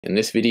In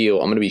this video,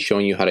 I'm going to be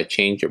showing you how to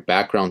change your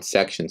background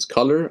section's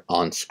color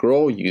on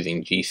scroll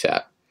using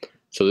GSAP.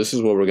 So this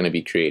is what we're going to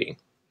be creating.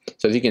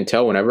 So as you can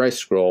tell, whenever I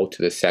scroll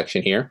to this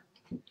section here,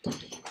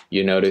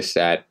 you notice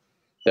that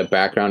the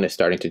background is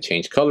starting to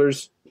change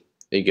colors.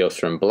 It goes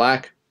from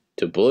black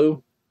to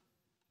blue.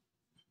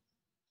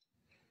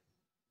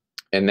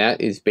 And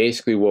that is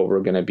basically what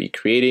we're going to be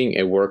creating.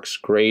 It works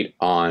great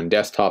on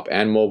desktop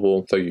and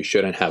mobile, so you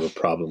shouldn't have a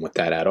problem with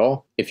that at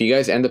all. If you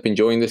guys end up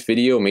enjoying this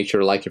video, make sure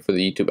to like it for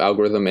the YouTube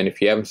algorithm. And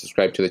if you haven't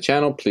subscribed to the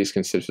channel, please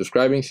consider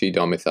subscribing so you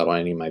don't miss out on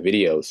any of my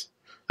videos.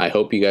 I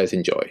hope you guys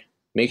enjoy.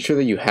 Make sure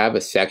that you have a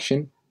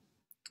section,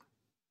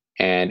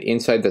 and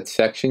inside that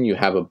section you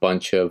have a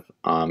bunch of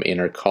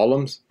inner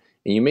columns,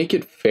 and you make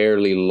it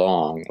fairly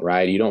long,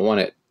 right? You don't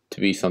want it to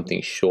be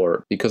something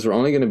short because we're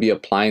only going to be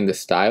applying the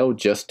style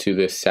just to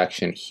this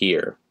section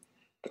here.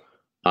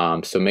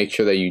 So make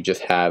sure that you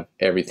just have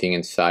everything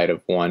inside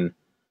of one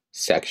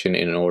section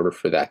in order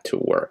for that to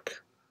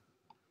work.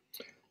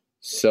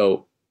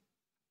 So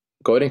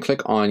go ahead and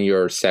click on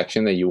your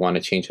section that you want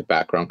to change the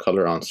background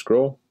color on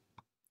scroll,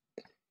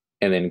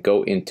 and then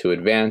go into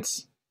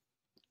Advanced,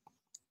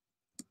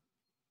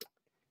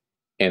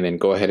 and then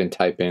go ahead and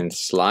type in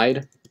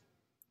slide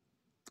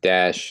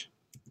dash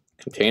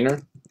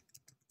container.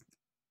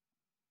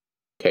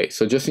 Okay,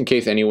 so just in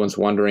case anyone's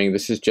wondering,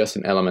 this is just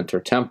an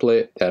Elementor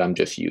template that I'm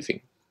just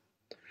using.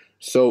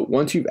 So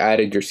once you've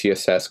added your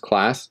CSS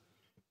class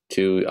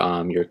to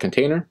your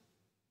container,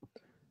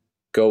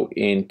 go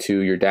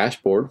into your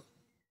dashboard,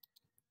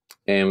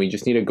 and we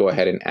just need to go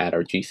ahead and add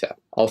our GSAP.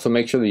 Also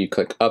make sure that you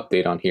click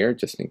update on here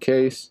just in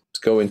case. Let's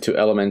go into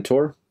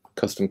Elementor,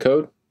 custom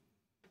code.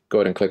 Go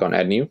ahead and click on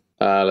add new.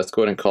 Let's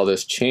go ahead and call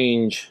this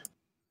change,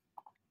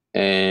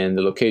 and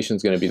the location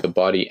is going to be the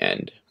body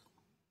end.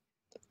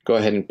 Go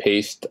ahead and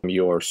paste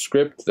your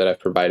script that I've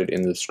provided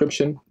in the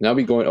description. Now I'll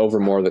be going over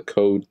more of the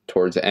code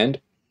towards the end,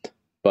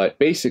 but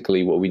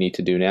basically what we need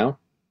to do now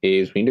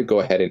is we need to go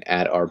ahead and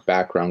add our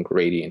background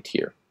gradient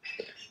here.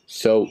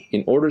 So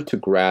in order to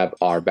grab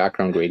our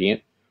background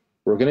gradient,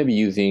 we're going to be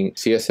using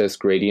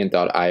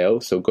cssgradient.io.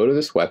 So go to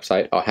this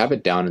website. I'll have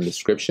it down in the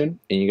description,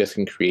 and you guys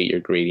can create your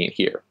gradient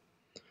here.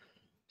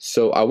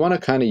 So I want to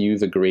kind of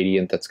use a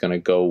gradient that's going to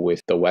go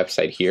with the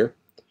website here.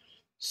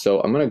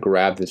 So I'm going to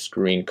grab this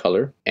green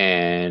color,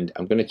 and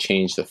I'm going to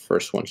change the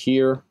first one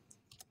here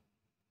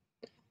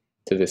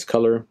to this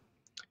color.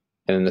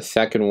 And then the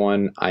second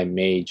one, I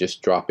may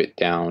just drop it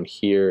down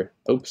here.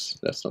 Oops,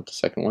 that's not the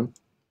second one.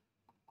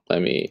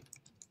 Let me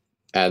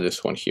add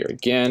this one here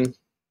again.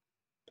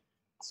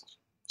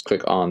 Let's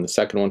click on the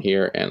second one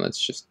here, and let's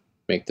just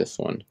make this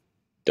one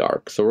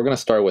dark. So we're going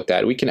to start with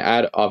that. We can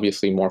add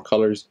obviously more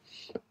colors,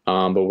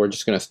 but we're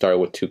just going to start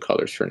with 2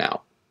 colors for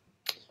now.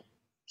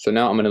 So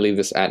now I'm going to leave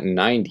this at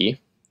 90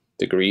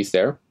 degrees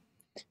there.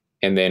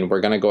 And then we're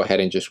going to go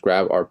ahead and just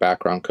grab our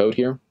background code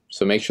here.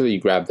 So make sure that you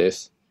grab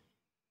this,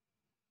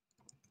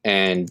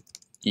 and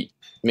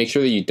make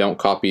sure that you don't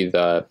copy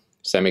the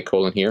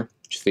semicolon here.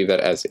 Just leave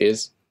that as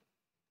is.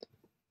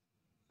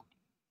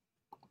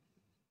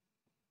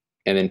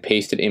 And then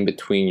paste it in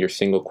between your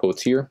single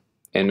quotes here.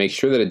 And make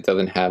sure that it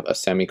doesn't have a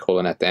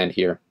semicolon at the end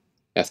here.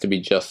 It has to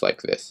be just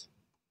like this.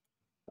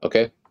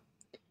 Okay?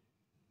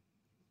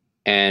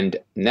 And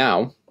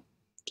now,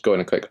 let's go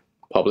ahead and click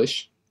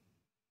publish,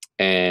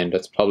 and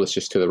let's publish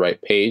this to the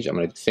right page. I'm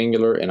going to do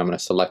singular, and I'm going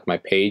to select my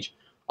page.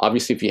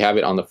 Obviously, if you have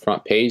it on the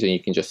front page, then you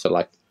can just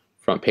select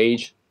front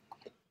page.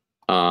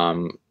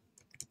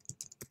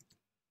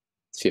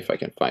 See if I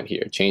can find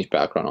here. Change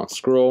background on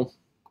scroll.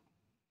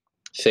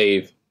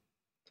 Save.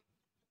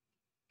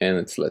 And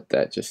let's let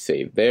that just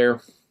save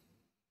there.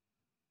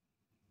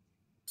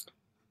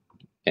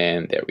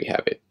 And there we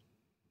have it.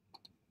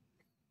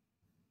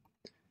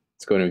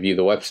 Let's go and view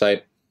the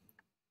website.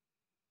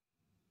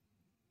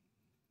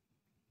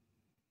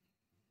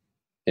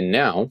 And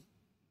now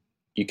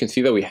you can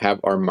see that we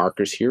have our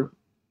markers here.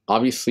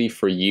 Obviously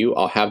for you,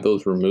 I'll have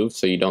those removed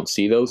so you don't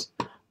see those.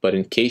 But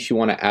in case you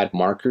want to add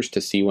markers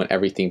to see when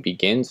everything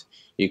begins,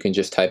 you can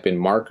just type in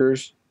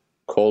markers,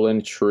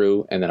 colon,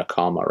 true, and then a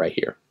comma right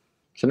here.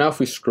 So now if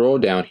we scroll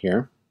down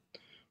here,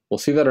 we'll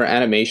see that our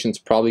animation is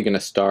probably going to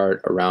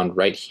start around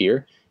right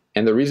here.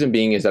 And the reason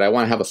being is that I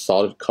want to have a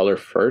solid color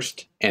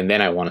first, and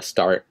then I want to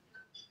start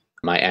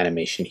my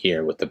animation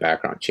here with the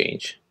background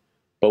change.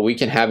 But we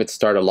can have it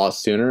start a lot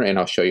sooner, and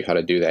I'll show you how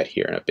to do that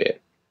here in a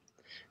bit.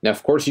 Now,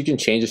 of course, you can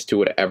change this to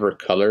whatever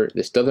color.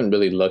 This doesn't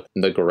really look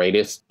the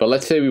greatest, but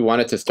let's say we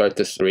wanted to start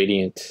this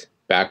gradient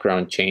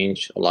background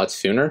change a lot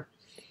sooner.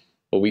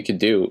 What we could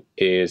do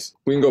is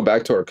we can go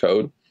back to our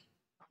code,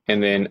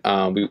 and then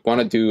we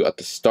want to do at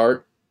the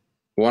start,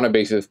 we want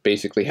to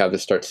basically have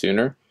this start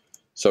sooner.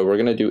 So we're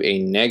going to do a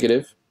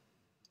negative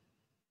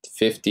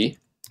 50%.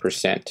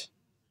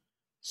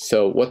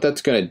 So what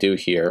that's going to do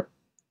here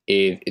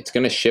is it's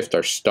going to shift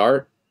our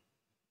start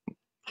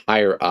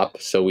higher up,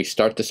 so we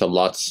start this a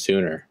lot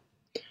sooner.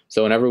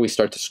 So whenever we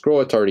start to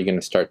scroll, it's already going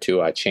to start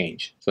to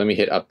change. So let me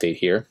hit update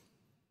here.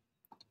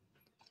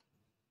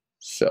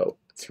 So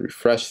let's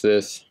refresh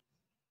this.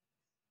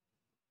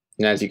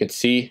 And as you can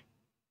see,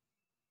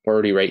 we're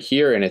already right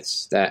here, and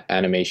it's that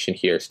animation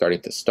here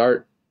starting to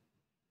start.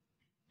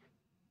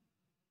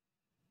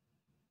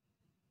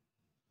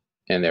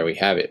 And there we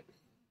have it.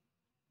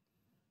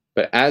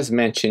 But as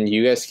mentioned,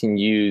 you guys can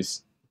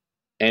use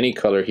any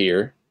color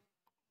here.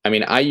 I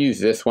mean, I use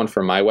this one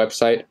for my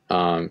website.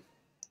 If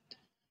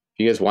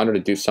you guys wanted to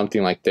do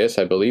something like this,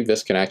 I believe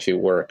this can actually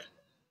work.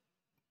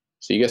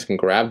 So you guys can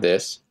grab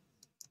this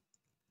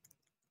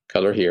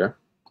color here,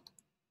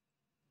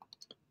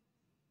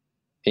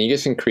 and you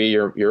guys can create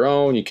your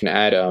own. You can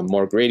add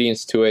more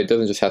gradients to it. It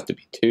doesn't just have to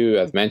be 2,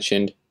 as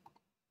mentioned.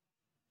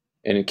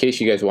 And in case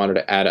you guys wanted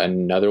to add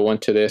another one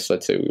to this,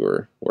 let's say we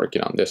were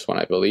working on this one,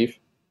 I believe.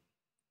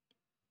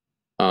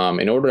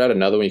 In order to add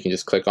another one, you can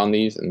just click on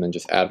these and then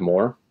just add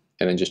more,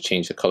 and then just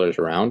change the colors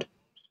around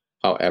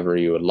however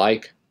you would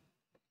like.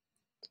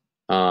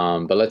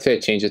 But let's say I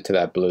change it to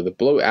that blue. The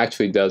blue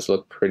actually does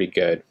look pretty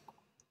good.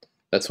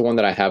 That's the one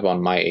that I have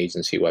on my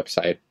agency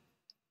website.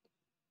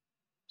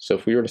 So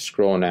if we were to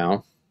scroll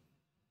now,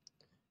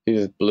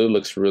 this blue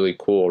looks really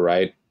cool,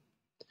 right?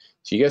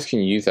 So you guys can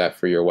use that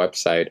for your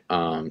website.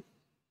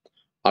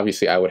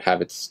 Obviously, I would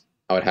have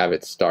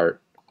it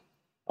start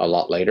a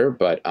lot later,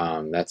 but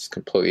that's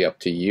completely up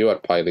to you.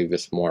 I'd probably leave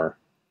this more,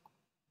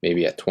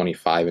 maybe at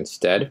 25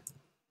 instead.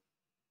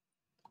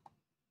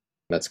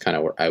 That's kind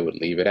of where I would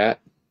leave it at.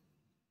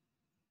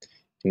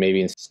 And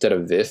maybe instead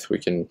of this, we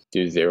can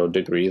do 0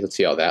 degrees. Let's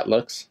see how that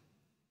looks.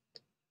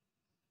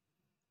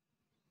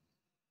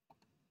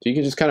 So you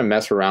can just kind of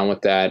mess around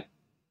with that,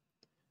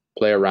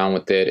 play around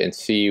with it, and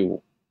see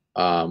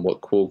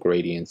what cool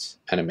gradients,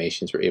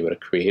 animations we're able to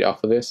create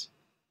off of this.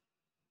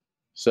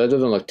 So that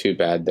doesn't look too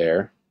bad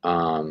there.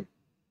 Kind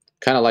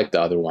of like the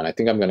other one. I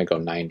think I'm going to go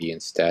 90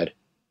 instead.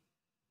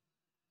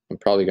 I'm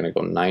probably going to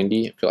go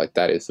 90. I feel like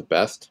that is the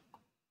best.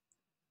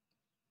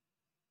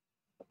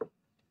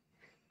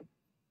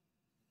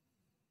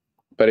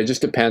 But it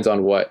just depends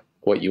on what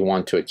you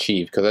want to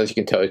achieve, because as you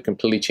can tell, it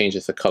completely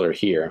changes the color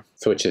here,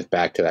 switches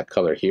back to that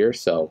color here.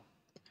 So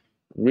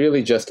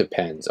really just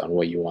depends on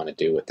what you want to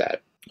do with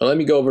that. Now let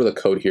me go over the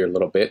code here a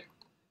little bit,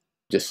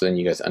 just so then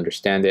you guys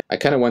understand it. I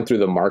kind of went through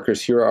the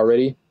markers here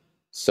already,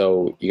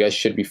 so you guys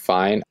should be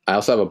fine. I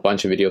also have a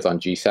bunch of videos on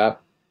GSAP.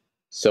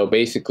 So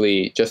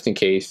basically, just in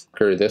case,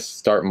 this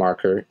start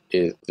marker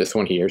is this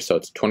one here. So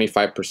it's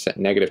 25%,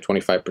 negative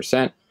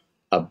 25%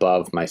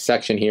 above my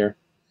section here.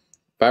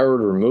 If I were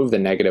to remove the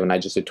negative and I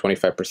just did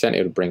 25%,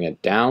 it would bring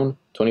it down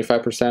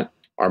 25%.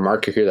 Our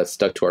marker here that's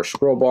stuck to our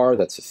scroll bar,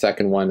 that's the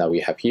second one that we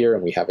have here,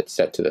 and we have it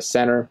set to the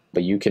center.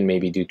 But you can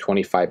maybe do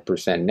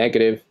 25%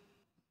 negative.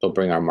 It'll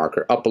bring our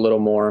marker up a little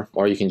more,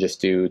 or you can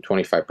just do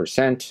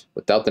 25%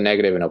 without the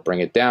negative and it'll bring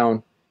it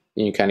down.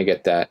 And you kind of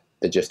get the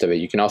gist of it.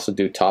 You can also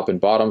do top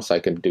and bottom, so I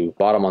can do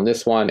bottom on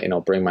this one and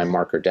it'll bring my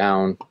marker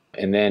down.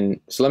 And then,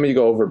 so let me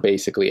go over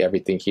basically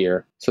everything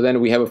here. So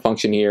then we have a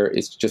function here.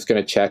 It's just going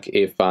to check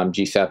if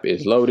GSAP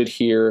is loaded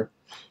here.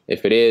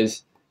 If it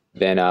is,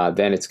 then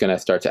it's going to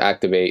start to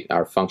activate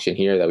our function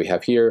here that we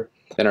have here.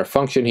 Then our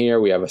function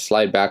here, we have a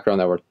slide background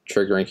that we're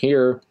triggering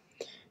here.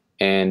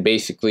 And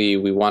basically,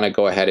 we want to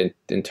go ahead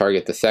and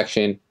target the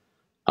section.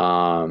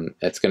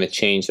 That's going to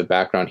change the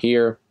background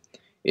here.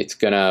 We're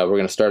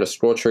going to start a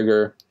scroll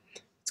trigger.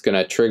 It's going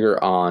to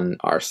trigger on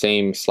our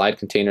same slide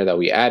container that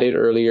we added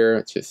earlier.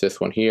 It's just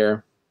this one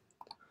here.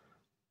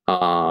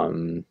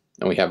 And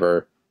we have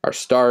our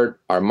start,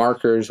 our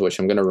markers, which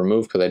I'm going to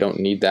remove because I don't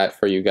need that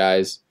for you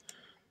guys.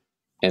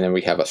 And then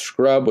we have a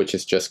scrub, which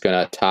is just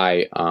going to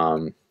tie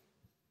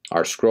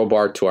our scroll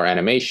bar to our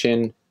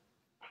animation.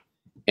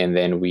 And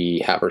then we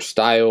have our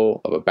style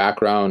of a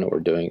background, and we're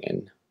doing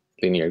a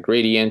linear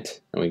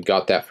gradient. And we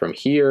got that from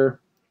here.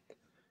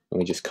 And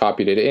we just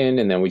copied it in,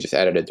 and then we just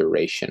added a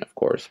duration, of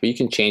course. But you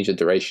can change the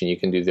duration. You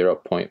can do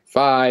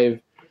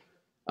 0.5.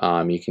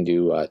 You can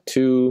do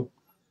 2.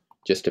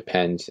 Just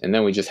depends. And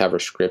then we just have our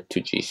script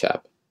to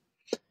GSAP.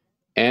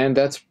 And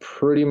that's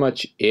pretty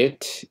much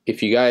it.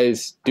 If you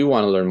guys do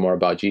want to learn more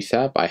about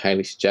GSAP, I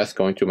highly suggest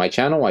going through my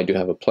channel. I do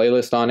have a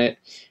playlist on it,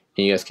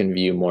 and you guys can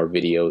view more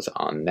videos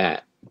on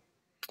that.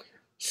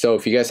 So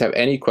if you guys have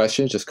any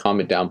questions, just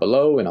comment down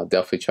below, and I'll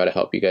definitely try to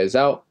help you guys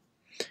out.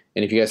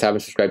 And if you guys haven't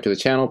subscribed to the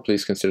channel,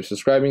 please consider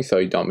subscribing so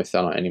you don't miss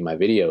out on any of my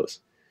videos.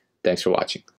 Thanks for watching.